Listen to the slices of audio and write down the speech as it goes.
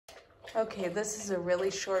Okay, this is a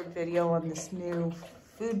really short video on this new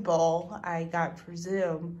food bowl I got for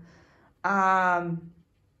Zoom.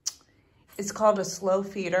 It's called a slow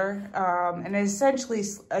feeder, and essentially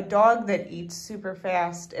a dog that eats super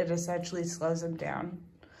fast, it essentially slows him down,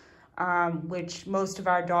 which most of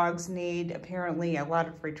our dogs need. Apparently, a lot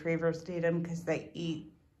of retrievers need them because they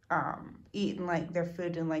eat in like their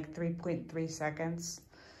food in like 3.3 seconds.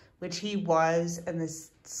 Which he was, and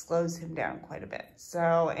this slows him down quite a bit.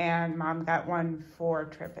 So, and Mom got one for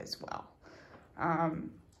Trip as well.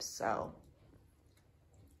 So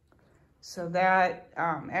that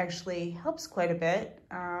actually helps quite a bit.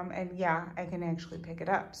 And yeah, I can actually pick it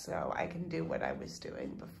up. So I can do what I was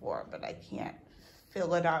doing before, but I can't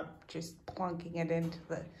fill it up just plunking it into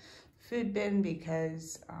the food bin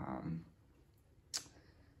because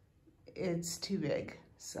it's too big,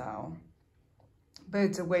 so. But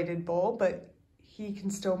it's a weighted bowl, but he can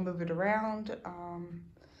still move it around,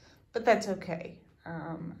 but that's okay.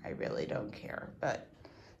 I really don't care, but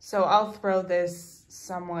so I'll throw this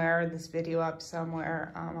somewhere, this video up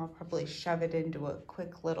somewhere. I'll probably shove it into a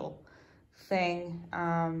quick little thing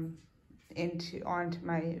onto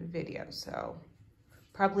my video, so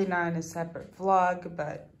probably not in a separate vlog,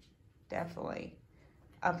 but definitely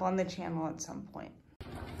up on the channel at some point.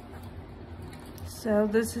 So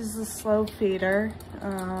this is the slow feeder.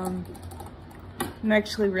 I'm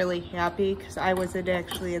actually really happy because I wasn't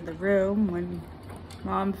actually in the room when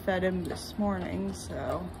Mom fed him this morning,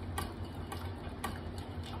 so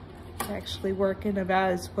it's actually working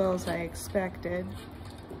about as well as I expected.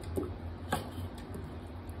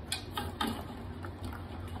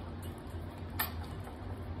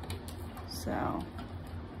 So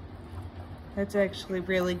that's actually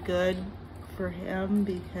really good for him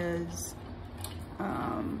because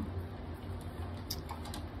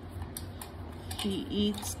he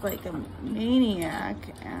eats like a maniac,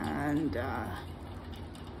 and I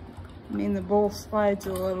mean the bowl slides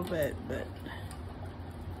a little bit, but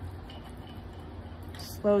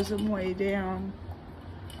slows him way down.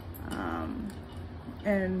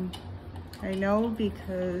 And I know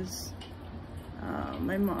because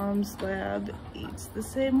my mom's lab eats the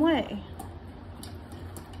same way.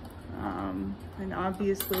 And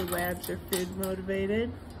obviously labs are food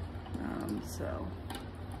motivated, so.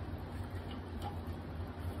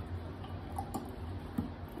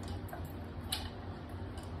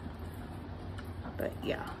 But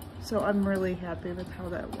yeah, so I'm really happy with how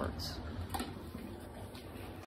that works.